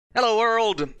Hello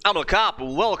world, I'm Carp.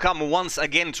 Welcome once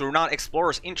again to Renowned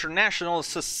Explorers International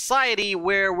Society,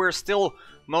 where we're still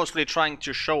mostly trying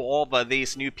to show off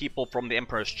these new people from the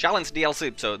Emperor's Challenge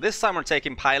DLC. So this time we're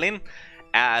taking Phailin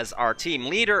as our team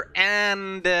leader,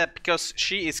 and because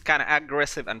she is kind of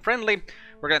aggressive and friendly,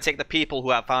 we're gonna take the people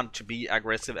who have found to be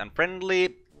aggressive and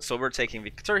friendly. So we're taking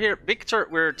Victor here. Victor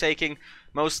we're taking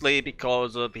mostly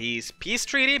because of his peace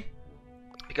treaty,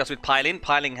 because with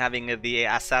Phailin having the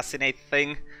assassinate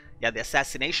thing, yeah, the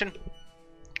assassination,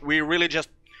 we really just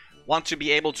want to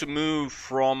be able to move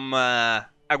from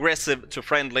aggressive to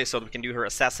friendly so that we can do her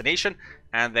assassination.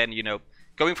 And then, you know,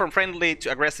 going from friendly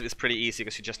to aggressive is pretty easy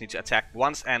because you just need to attack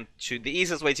once. And the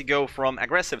easiest way to go from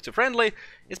aggressive to friendly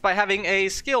is by having a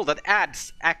skill that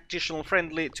adds additional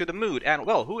friendly to the mood. And,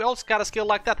 well, who else got a skill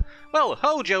like that? Well,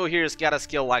 Hojo here's got a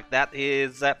skill like that.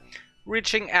 Is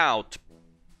reaching out.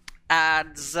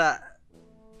 Adds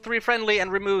 3 friendly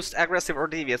and removes aggressive or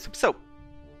devious. So,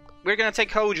 we're gonna take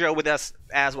Hojo with us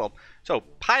as well. So,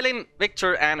 Phailin,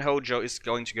 Victor, and Hojo is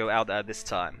going to go out at this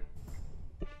time.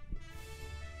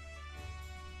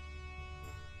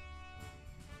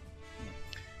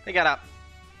 They got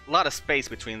a lot of space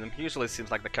between them. Usually it seems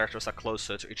like the characters are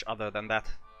closer to each other than that.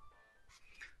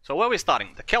 So, where are we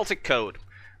starting? The Celtic Code.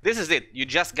 This is it. You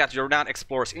just got your Renowned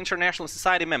Explorers International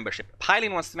Society membership.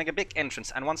 Phailin wants to make a big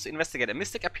entrance and wants to investigate a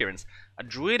mystic appearance, a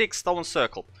Druidic stone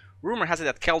circle. Rumor has it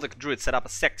that Celtic Druids set up a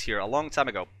sect here a long time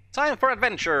ago. Time for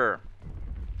adventure!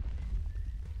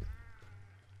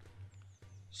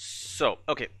 So,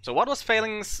 okay. So what was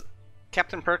Phailin's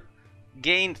Captain perk?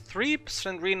 Gain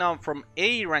 3% renown from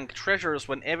A rank treasures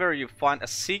whenever you find a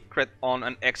secret on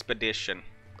an expedition.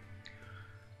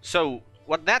 So,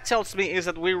 what that tells me is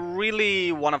that we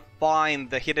really want to find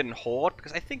the hidden hoard,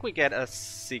 because I think we get a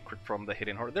secret from the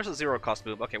hidden hoard. There's a zero cost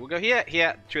move. Okay, we'll go here,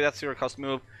 to that zero cost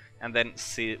move, and then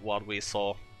see what we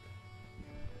saw.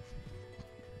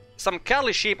 Some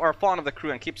Cali sheep are fond of the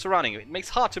crew and keep surrounding you. It makes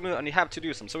hard to move and you have to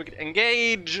do some. So we can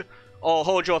engage. Oh,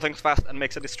 Hojo thinks fast and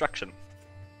makes a distraction.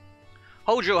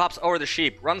 Hojo hops over the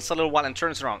sheep, runs a little while and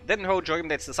turns around. Then Hojo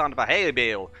imitates the sound of a hay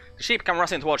bale. The sheep come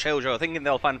rushing towards Hojo, thinking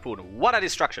they'll find food. What a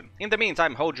distraction! In the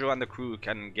meantime, Hojo and the crew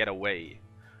can get away.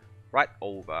 Right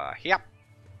over here.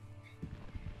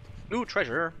 Ooh,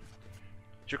 treasure.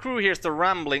 Your crew hears the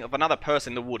rambling of another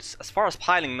person in the woods. As far as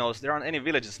Phailin knows, there aren't any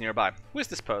villages nearby. Who is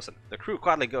this person? The crew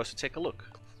quietly goes to take a look.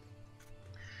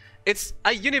 It's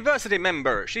a university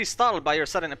member. She's startled by your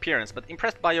sudden appearance, but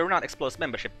impressed by your Renowned Explorers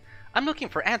membership. I'm looking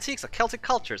for antiques of Celtic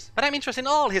cultures, but I'm interested in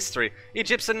all history.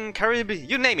 Egyptian, Carib,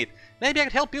 you name it. Maybe I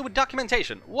could help you with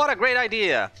documentation. What a great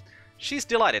idea! She's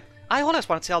delighted. I always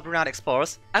wanted to help Renowned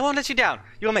Explorers. I won't let you down.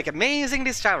 You will make amazing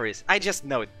discoveries. I just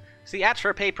know it. See, add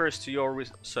her papers to your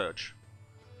research.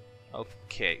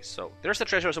 Okay, so there's the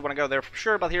treasure, so we want to go there for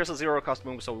sure, but here's a zero cost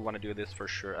move, so we want to do this for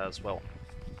sure as well.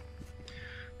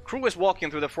 The crew is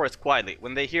walking through the forest quietly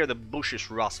when they hear the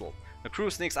bushes rustle. The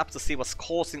crew sneaks up to see what's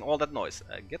causing all that noise.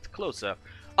 Get closer.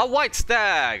 A white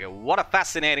stag! What a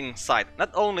fascinating sight.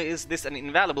 Not only is this an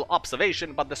invaluable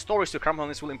observation, but the stories to come from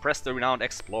this will impress the Renowned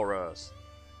Explorers.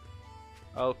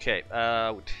 Okay,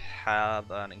 we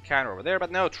have an encounter over there, but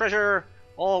no treasure.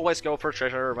 Always go for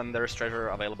treasure when there's treasure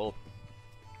available.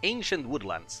 Ancient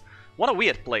woodlands. What a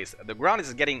weird place. The ground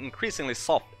is getting increasingly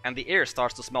soft, and the air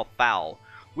starts to smell foul.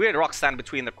 Weird rocks stand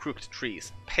between the crooked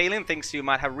trees. Phailin thinks you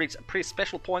might have reached a pretty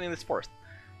special point in this forest.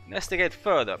 Investigate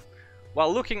further.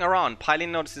 While looking around,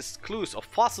 Phailin notices clues of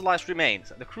fossilized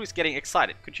remains. The crew is getting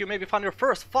excited. Could you maybe find your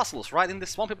first fossils right in this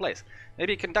swampy place?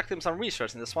 Maybe conducting some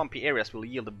research in the swampy areas will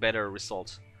yield better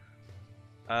results.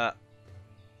 No,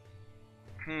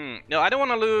 I don't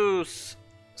want to lose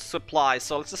supplies,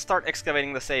 so let's just start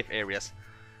excavating the safe areas.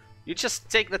 You just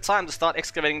take the time to start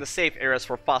excavating the safe areas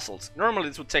for fossils. Normally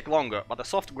this would take longer, but the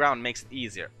soft ground makes it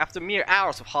easier. After mere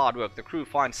hours of hard work, the crew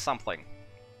finds something.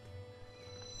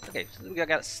 Okay, so we got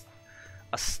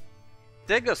a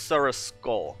Stegosaurus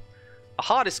skull. A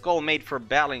hardy skull made for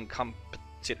battling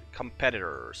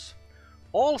competitors.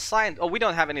 All science... Oh, we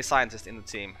don't have any scientists in the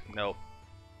team. No.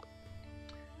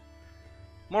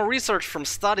 More research from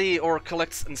study or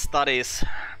collects and studies.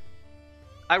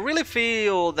 I really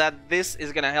feel that this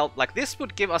is gonna help. Like, this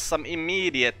would give us some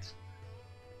immediate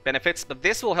benefits, but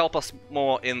this will help us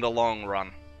more in the long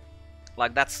run.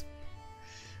 Like, that's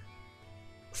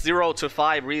 0 to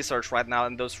 5 research right now,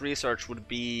 and those research would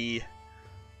be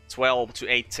 12 to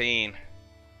 18.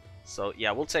 So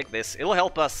yeah, we'll take this. It'll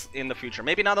help us in the future.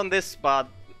 Maybe not on this, but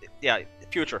yeah,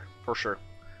 future for sure.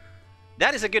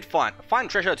 That is a good find. A fine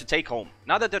treasure to take home.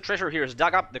 Now that the treasure here is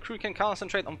dug up, the crew can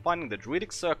concentrate on finding the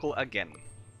Druidic circle again.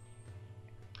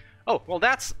 Oh, well,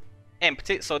 that's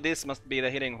empty, so this must be the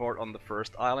hidden hoard on the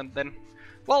first island then.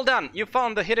 Well done! You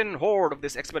found the hidden hoard of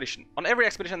this expedition. On every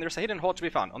expedition there's a hidden hoard to be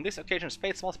found. On this occasion,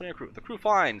 fate smiles upon your crew. The crew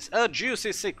finds a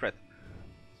juicy secret.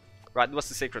 Right, what's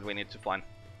the secret we need to find?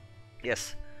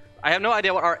 Yes. I have no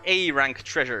idea what are A rank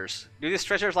treasures. Do these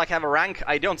treasures like have a rank?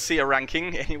 I don't see a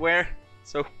ranking anywhere,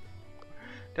 so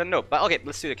don't know. But okay,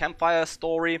 let's do the campfire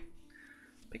story.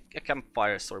 Pick a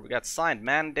campfire story. We got signed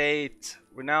mandate,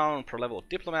 renown per level of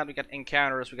diplomat, we got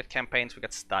encounters, we got campaigns, we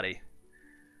got study.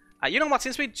 You know what,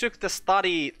 since we took the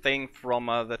study thing from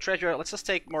the treasure, let's just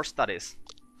take more studies.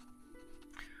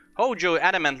 Hojo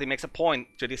adamantly makes a point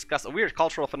to discuss a weird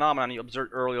cultural phenomenon you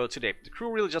observed earlier today. The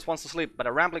crew really just wants to sleep, but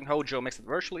a rambling Hojo makes it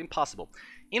virtually impossible.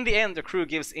 In the end, the crew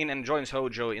gives in and joins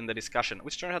Hojo in the discussion,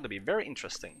 which turned out to be very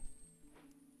interesting.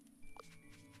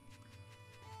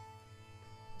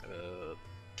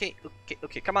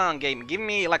 Okay, come on, game. Give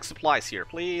me, like, supplies here,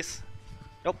 please.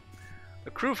 Nope.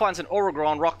 The crew finds an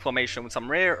overgrown rock formation with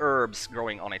some rare herbs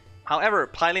growing on it. However,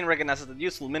 Phailin recognizes that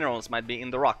useful minerals might be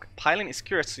in the rock. Phailin is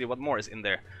curious to see what more is in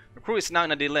there. The crew is now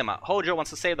in a dilemma. Hojo wants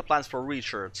to save the plants for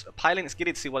research. Phailin is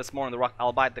giddy to see what is more in the rock,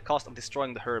 albeit at the cost of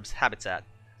destroying the herb's habitat.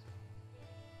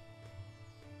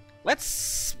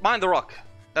 Let's mine the rock.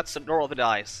 That's the roll of the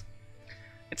dice.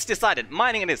 It's decided.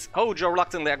 Mining it is. Hojo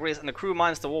reluctantly agrees and the crew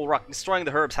mines the whole rock, destroying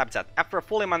the herb's habitat. After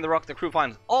fully mine the rock, the crew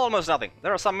finds almost nothing.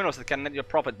 There are some minerals that can net you a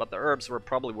profit, but the herbs were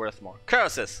probably worth more.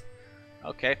 Curses!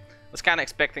 Okay. Was kind of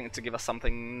expecting it to give us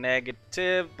something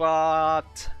negative,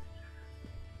 but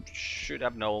should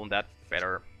have known that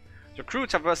better. The crew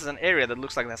traverses an area that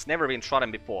looks like it has never been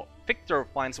trodden before. Victor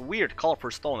finds a weird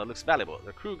colorful stone that looks valuable.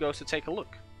 The crew goes to take a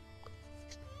look.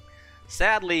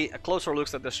 Sadly, a closer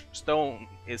look at the stone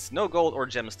is no gold or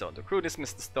gemstone. The crew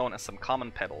dismisses the stone as some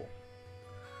common pebble.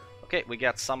 Okay, we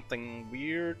got something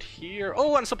weird here.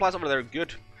 Oh, and supplies over there,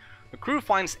 good. The crew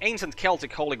finds ancient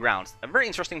Celtic holy grounds. A very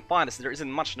interesting find is there isn't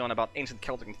much known about ancient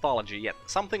Celtic mythology yet.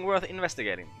 Something worth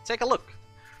investigating. Take a look.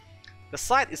 The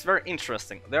site is very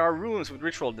interesting. There are runes with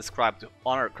ritual described to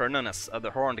honor Cernunnos,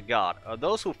 the horned god.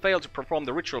 Those who fail to perform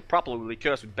the ritual properly will be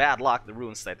cursed with bad luck, the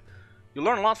runes state. You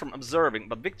learn a lot from observing,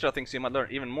 but Victor thinks you might learn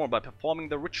even more by performing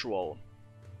the ritual.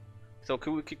 So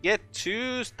we could get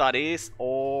 2 studies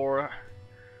or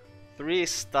 3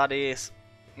 studies.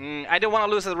 I don't want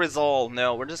to lose the resolve.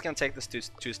 No, we're just gonna take this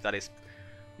 2 studies.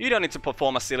 You don't need to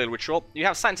perform a silly ritual. You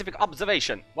have scientific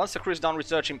observation. Once the crew is done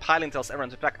researching, Phailin tells everyone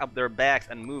to pack up their bags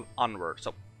and move onward.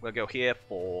 So we'll go here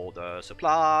for the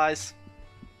supplies.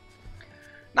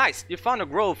 Nice! You found a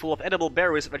grove full of edible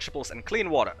berries, vegetables, and clean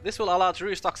water. This will allow you to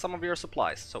restock some of your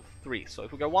supplies. So 3. So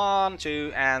if we go 1,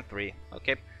 2, and 3.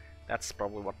 Okay, that's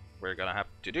probably what we're gonna have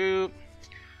to do.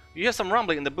 You hear some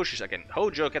rumbling in the bushes again.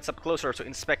 Hojo gets up closer to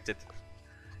inspect it.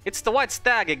 It's the white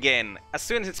stag again! As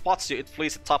soon as it spots you, it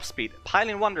flees at top speed.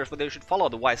 Phailin wonders whether you should follow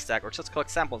the white stag or just collect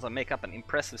samples and make up an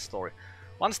impressive story.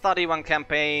 1 study, 1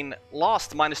 campaign,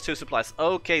 lost -2 supplies.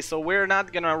 Okay, so we're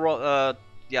not gonna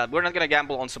yeah, we're not gonna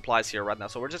gamble on supplies here right now,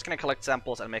 so we're just gonna collect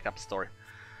samples and make up a story.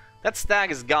 That stag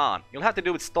is gone. You'll have to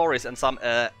do with stories and some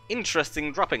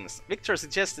interesting droppings. Victor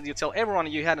suggested you tell everyone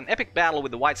you had an epic battle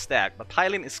with the white stag, but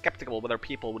Phailin is skeptical whether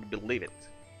people would believe it.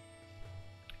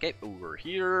 Okay, over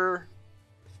here.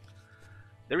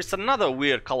 There is another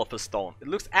weird colorful stone. It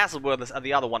looks as worthless as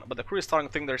the other one, but the crew is starting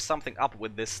to think there's something up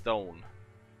with this stone.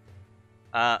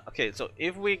 Okay, so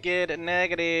if we get a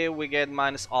negative, we get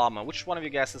minus armor. Which one of you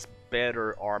guys has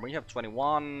better armor? You have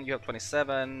 21, you have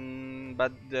 27,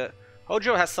 but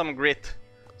Hojo has some grit,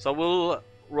 so we'll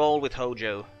roll with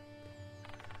Hojo.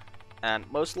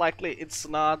 And most likely it's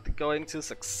not going to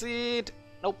succeed.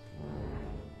 Nope.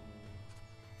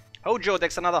 Hojo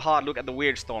takes another hard look at the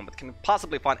weird stone, but can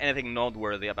possibly find anything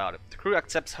noteworthy about it. The crew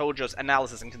accepts Hojo's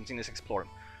analysis and continues exploring.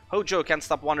 Hojo can't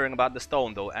stop wondering about the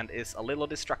stone though, and is a little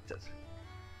distracted.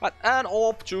 But and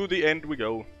off to the end we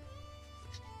go.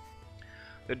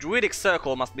 The Druidic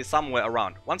circle must be somewhere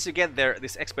around. Once you get there,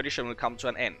 this expedition will come to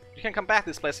an end. You can come back to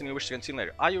this place if you wish to continue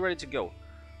later. Are you ready to go?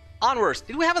 Onwards!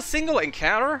 Did we have a single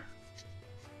encounter?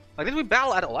 Like, did we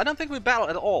battle at all? I don't think we battled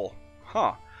at all.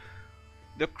 Huh.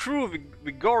 The crew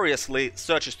vigorously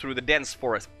searches through the dense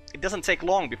forest. It doesn't take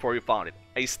long before you found it.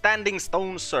 A standing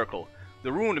stone circle.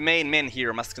 The ruined main men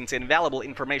here must contain valuable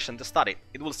information to study.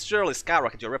 It will surely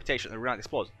skyrocket your reputation if the ground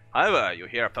explodes. However, you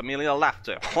hear familiar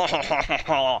laughter.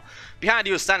 Behind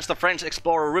you stands the French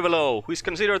explorer Rivelo, who is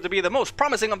considered to be the most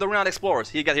promising of the renowned explorers.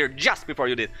 He got here just before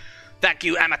you did. Thank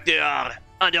you, amateur.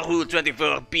 Under Rule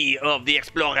 24B of the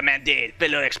Explorer Mandate,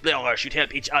 fellow explorers should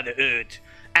help each other out.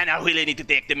 And I really need to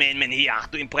take the main men here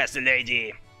to impress the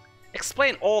lady.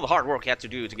 Explain all the hard work you had to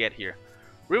do to get here.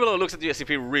 Rivelo looks at you as if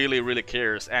he really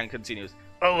cares and continues.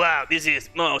 Oh wow, this is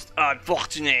most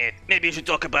unfortunate. Maybe you should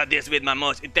talk about this with my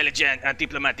most intelligent and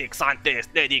diplomatic scientist,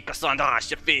 Lady Cassandra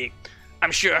Shafiq.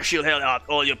 I'm sure she'll help out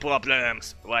all your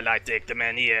problems while I take the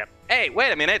man here. Hey,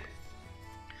 wait a minute!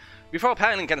 Before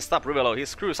Phailin can stop Rivelo,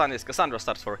 his crew scientist Cassandra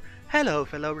stops for, "Hello,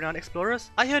 fellow renowned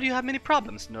explorers. I heard you have many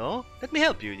problems, no? Let me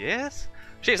help you, yes?"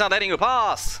 She's not letting you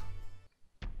pass!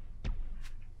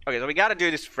 Okay, so we gotta do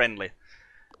this friendly.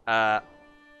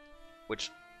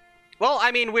 Which... Well,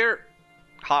 I mean, we're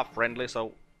half friendly,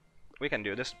 so we can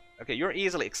do this. Okay, you're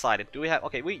easily excited. Do we have...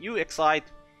 Okay, you excite,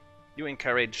 you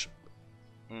encourage.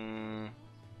 Can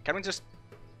we just...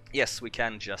 Yes, we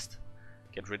can just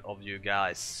get rid of you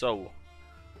guys. So,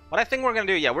 what I think we're gonna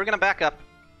do, yeah, we're gonna back up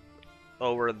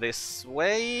over this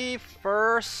way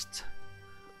first.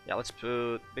 Yeah, let's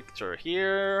put Victor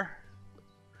here.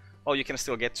 Oh, you can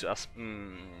still get to us.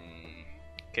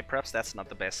 Okay, perhaps that's not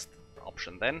the best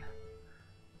option then.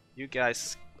 You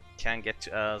guys can get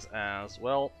to us as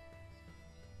well.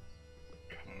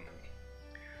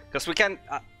 Because we can...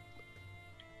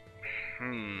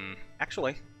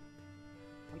 Actually...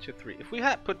 1, 2, 3. If we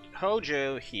had put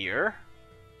Hojo here...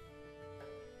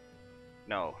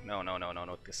 No.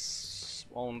 This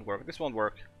won't work. This won't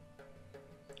work.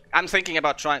 I'm thinking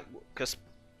about trying... Because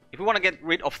if we want to get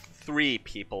rid of 3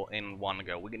 people in one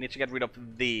go, we need to get rid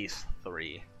of these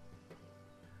 3.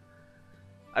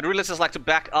 I'd really just like to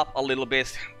back up a little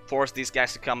bit, force these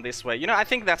guys to come this way. You know, I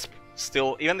think that's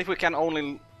still... Even if we can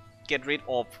only get rid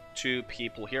of 2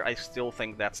 people here, I still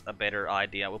think that's a better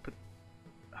idea. We'll put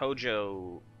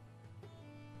Hojo...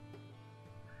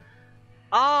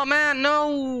 Oh man,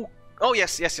 no! Oh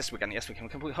yes, we can. Yes, we can. We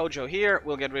can put Hojo here.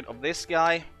 We'll get rid of this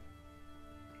guy.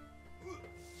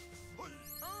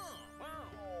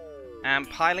 And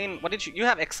Phailin, what did you... You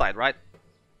have Excite, right?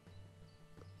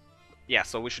 Yeah,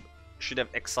 so we should have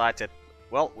excited.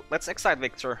 Well, let's excite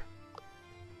Victor.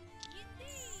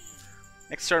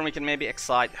 Next turn we can maybe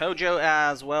excite Hojo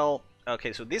as well.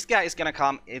 Okay, so this guy is gonna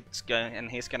come. And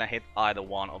he's gonna hit either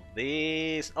one of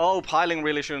these. Oh, Phailin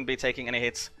really shouldn't be taking any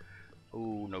hits.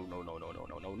 Oh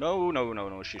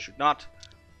no, she should not.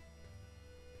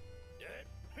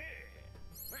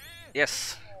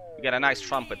 Yes, we got a nice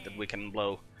trumpet that we can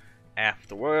blow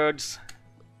afterwards.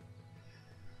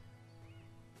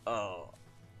 Oh,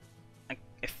 I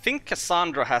think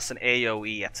Cassandra has an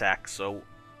AoE attack, so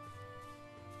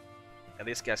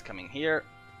this guy's coming here.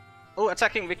 Oh,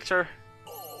 attacking Victor.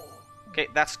 Okay,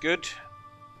 that's good.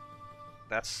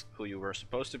 That's who you were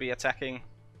supposed to be attacking.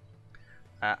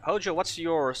 Hojo, what's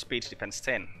your speech defense?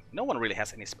 10. No one really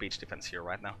has any speech defense here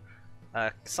right now.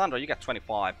 Cassandra, you got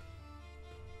 25.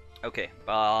 Okay,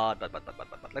 but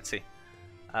let's see.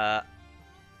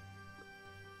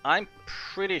 I'm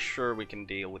pretty sure we can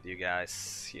deal with you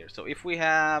guys here. So if we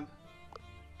have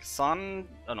Cassandra,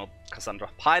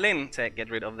 Phailin, to get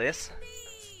rid of this.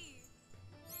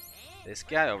 This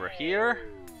guy over here.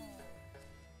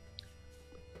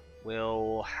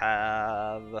 We'll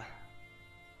have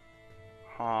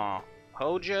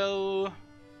Hojo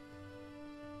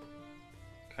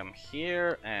come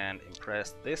here and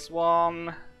impress this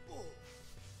one.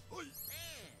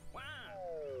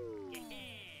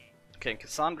 Okay,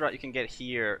 Cassandra, you can get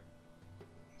here.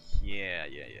 Yeah.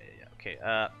 Okay,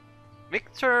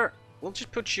 Victor, we'll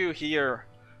just put you here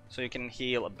so you can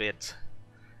heal a bit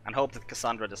and hope that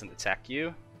Cassandra doesn't attack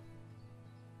you.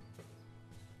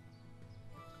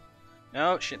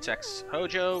 No, she attacks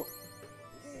Hojo.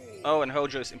 Oh, and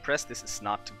Hojo is impressed. This is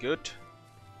not good.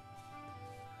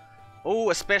 Oh,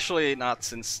 especially not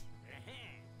since...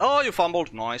 Oh, you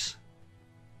fumbled. Nice.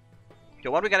 Okay,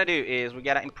 what we gotta do is we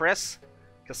gotta impress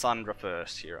Cassandra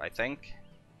first here, I think.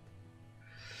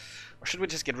 Or should we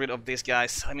just get rid of these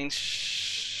guys? I mean,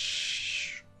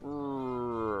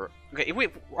 okay, if we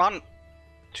run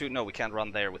to... No, we can't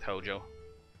run there with Hojo.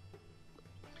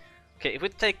 Okay, if we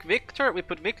take Victor, we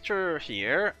put Victor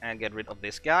here and get rid of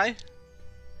this guy.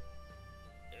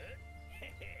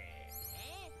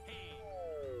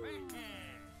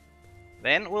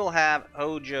 Then we'll have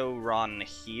Hojo run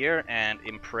here and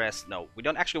impress... No, we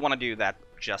don't actually want to do that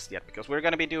just yet, because we're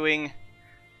going to be doing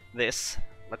this.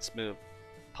 Let's move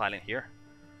Phailin here.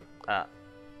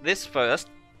 This first.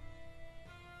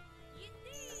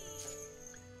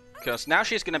 Because now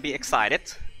she's going to be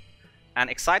excited. And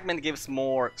excitement gives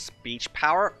more speech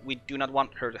power. We do not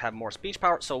want her to have more speech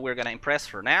power, so we're going to impress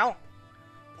her now.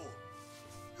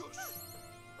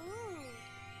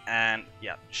 And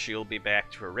yeah, she'll be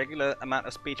back to her regular amount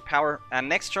of speech power. And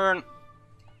next turn,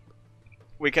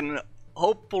 we can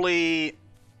hopefully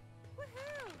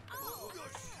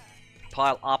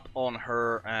pile up on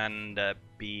her and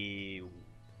be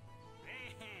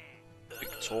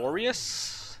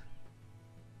victorious.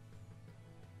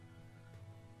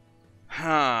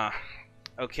 Huh.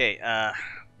 Okay,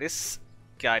 this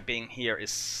guy being here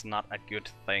is not a good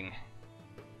thing.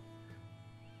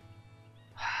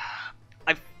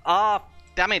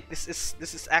 Damn it, this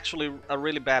is actually a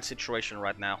really bad situation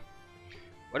right now.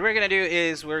 What we're gonna do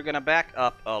is we're gonna back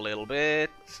up a little bit.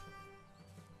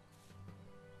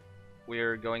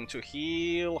 We're going to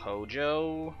heal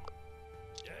Hojo.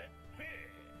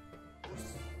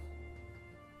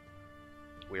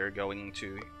 We're going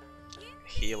to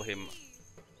heal him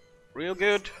real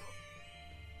good.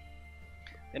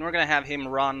 Then we're gonna have him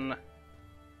run,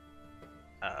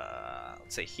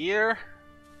 let's say here.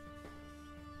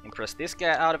 Impress this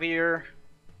guy out of here.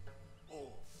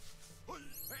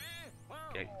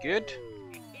 Okay, good.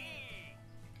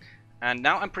 And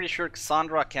now I'm pretty sure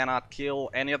Cassandra cannot kill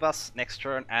any of us next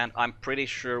turn, and I'm pretty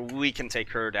sure we can take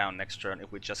her down next turn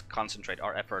if we just concentrate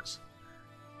our efforts.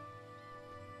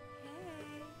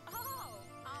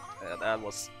 That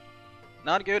was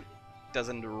not good.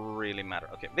 Doesn't really matter.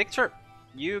 Okay, Victor,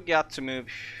 you got to move.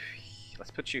 Let's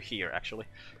put you here, actually.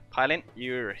 Phailin,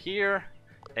 you're here.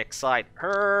 Excite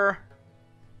her.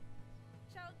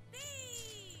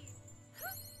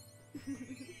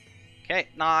 Okay,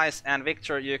 nice. And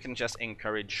Victor, you can just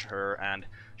encourage her, and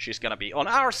she's gonna be on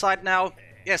our side now.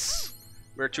 Yes,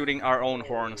 we're tooting our own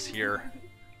horns here.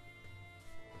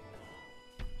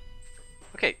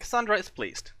 Okay, Cassandra is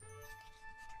pleased.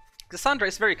 Cassandra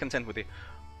is very content with you.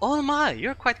 Oh my,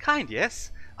 you're quite kind,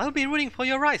 yes? I'll be rooting for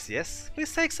your rise, yes?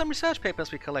 Please take some research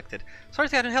papers we collected. Sorry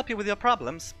to have to help you with your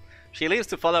problems. She leaves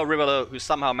to follow Rivolo, who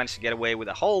somehow managed to get away with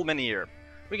a whole menhir.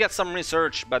 We got some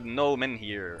research, but no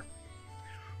menhir.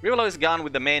 Rivolo is gone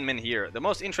with the main menhir. The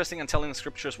most interesting and telling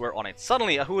scriptures were on it.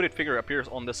 Suddenly, a hooded figure appears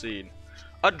on the scene.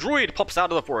 A druid pops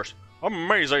out of the forest.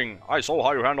 Amazing! I saw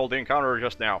how you handled the encounter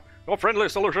just now. Your friendly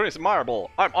solution is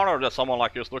admirable. I'm honored that someone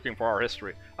like you is looking for our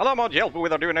history. Allow me to help you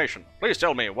with our divination. Please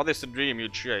tell me, what is the dream you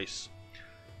chase?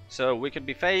 So, we could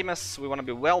be famous, we want to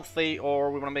be wealthy, or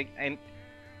we want to make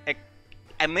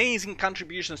amazing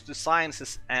contributions to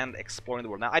sciences and exploring the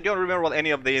world. Now, I don't remember what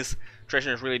any of these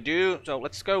treasures really do, so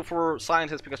let's go for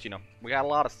sciences, because, you know, we got a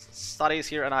lot of studies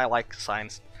here, and I like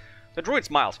science. The druid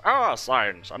smiles. Ah,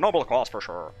 science, a noble cause for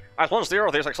sure. As once the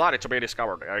earth is excited to be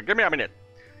discovered. Give me a minute.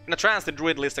 In a trance, the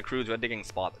druid leads the crew to a digging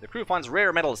spot. The crew finds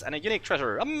rare metals and a unique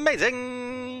treasure.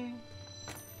 Amazing!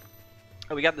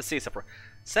 Oh, we got the sea for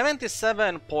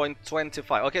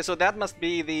 77.25. Okay, so that must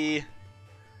be the...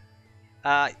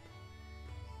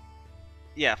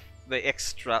 yeah, the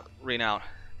extra renown.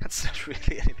 That's not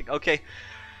really anything. Okay.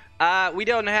 We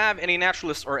don't have any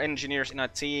naturalists or engineers in our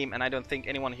team, and I don't think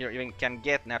anyone here even can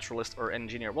get naturalist or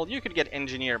engineer. Well, you could get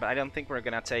engineer, but I don't think we're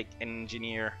gonna take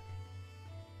engineer.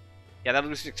 Yeah, that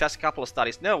was just a couple of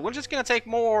studies. No, we're just gonna take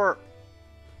more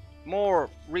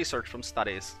research from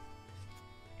studies.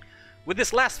 With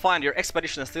this last find, your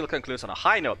expedition still concludes on a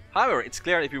high note. However, it's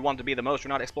clear if you want to be the most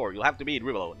renowned explorer, you'll have to beat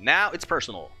Rivolo. Now it's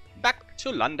personal. Back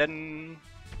to London.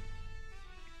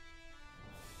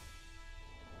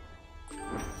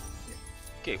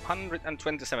 Okay,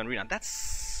 127 renown.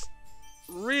 That's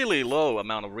really low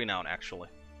amount of renown, actually.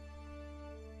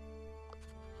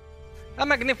 A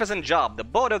magnificent job! The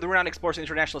board of the Renowned Explorers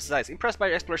International Society is impressed by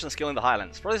your exploration skill in the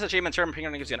Highlands. For this achievement, Chairman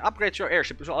Pinkerton gives you an upgrade to your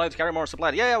airship, which will allow you to carry more supply.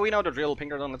 Yeah, we know the drill,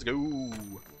 Pinkerton, let's go!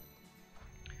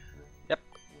 Yep.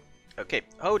 Okay,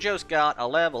 Hojo's got a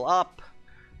level up.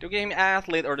 Do we give him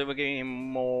Athlete, or do we give him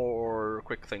more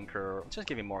Quick Thinker? Let's just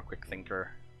give him more Quick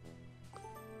Thinker.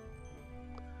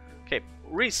 Okay,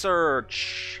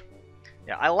 Research!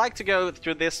 Yeah, I like to go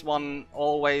through this one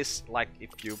always, like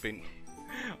if you've been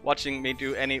watching me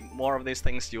do any more of these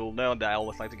things, you'll know that I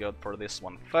always like to go for this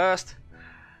one first.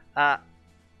 The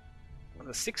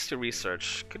 60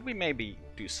 research, could we maybe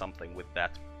do something with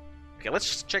that? Okay, let's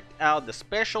just check out the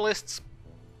specialists.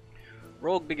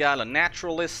 Rogue, Beguiler,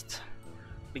 Naturalist.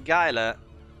 Beguiler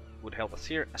would help us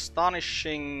here.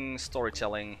 Astonishing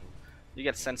storytelling. You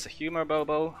get sense of humor,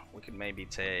 Bobo. We could maybe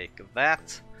take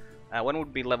that. When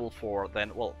would be level 4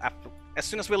 then? Well, as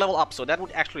soon as we level up, so that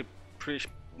would actually pretty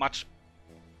much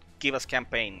give us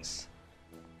campaigns.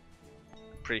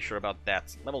 Pretty sure about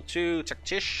that. Level 2,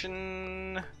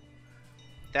 Tactician.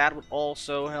 That would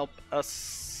also help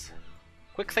us.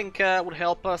 Quick Thinker would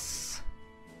help us.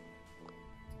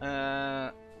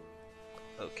 Okay,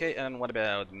 and what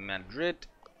about Madrid?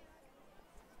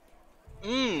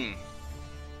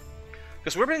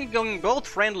 Because we're going both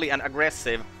friendly and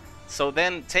aggressive, so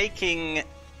then taking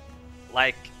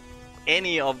like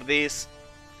any of these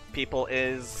people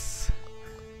is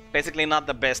basically not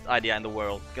the best idea in the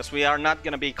world, because we are not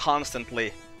going to be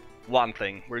constantly one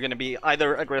thing. We're gonna be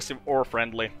either aggressive or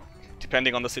friendly,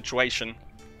 depending on the situation.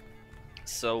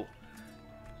 So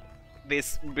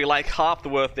this would be like half the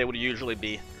worth they would usually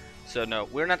be. So no,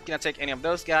 we're not gonna take any of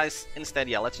those guys. Instead,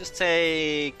 yeah, let's just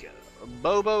take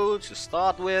Bobo to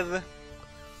start with.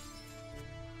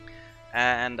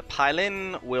 And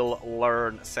Phailin will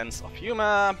learn Sense of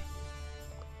Humor.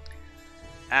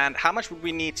 And how much would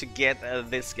we need to get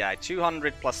this guy?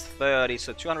 200 plus 30,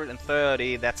 so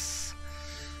 230, that's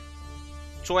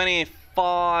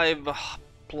 25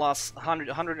 plus 100,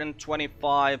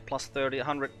 125 plus 30,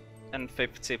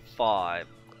 155.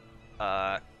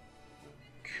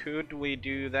 Could we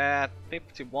do that?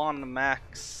 51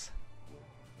 max.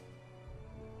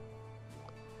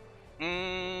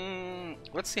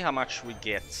 Let's see how much we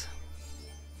get.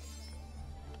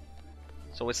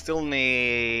 So we still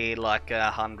need like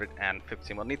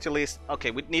 150. We'll need to list.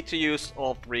 Okay, we need to use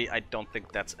all three. I don't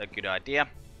think that's a good idea.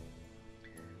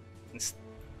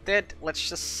 Instead, let's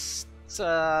just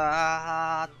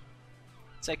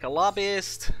take a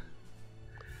lobbyist.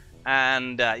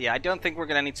 And yeah, I don't think we're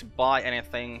gonna need to buy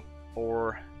anything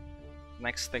for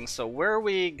next thing. So where are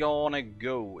we gonna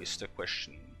go is the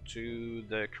question. To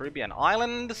the Caribbean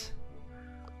islands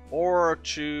or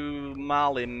to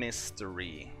Mali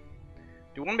Mystery?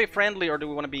 Do we want to be friendly or do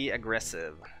we want to be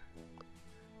aggressive?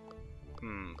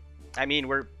 I mean,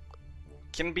 we're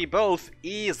can be both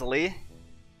easily.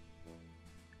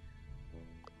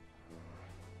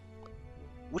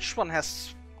 Which one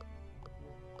has...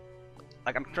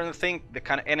 Like, I'm trying to think the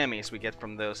kind of enemies we get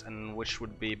from those and which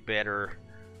would be better.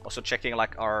 Also checking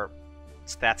like our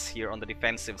stats here on the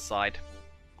defensive side.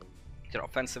 Their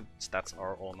offensive stats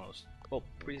are almost, well,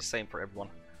 pretty same for everyone.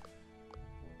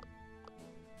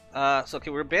 So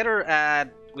okay, we're better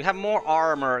at... We have more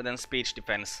armor than speech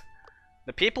defense.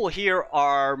 The people here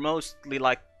are mostly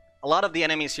like... A lot of the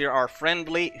enemies here are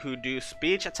friendly, who do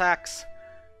speech attacks.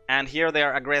 And here they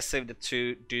are aggressive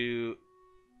to do,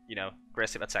 you know,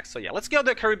 aggressive attacks. So yeah, let's go to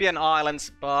the Caribbean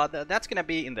islands. But that's gonna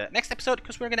be in the next episode,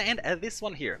 because we're gonna end this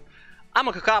one here. I'm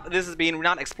Carp. This has been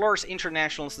Renowned Explorers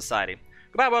International Society.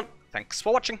 Goodbye, world. Thanks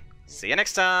for watching. See you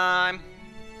next time.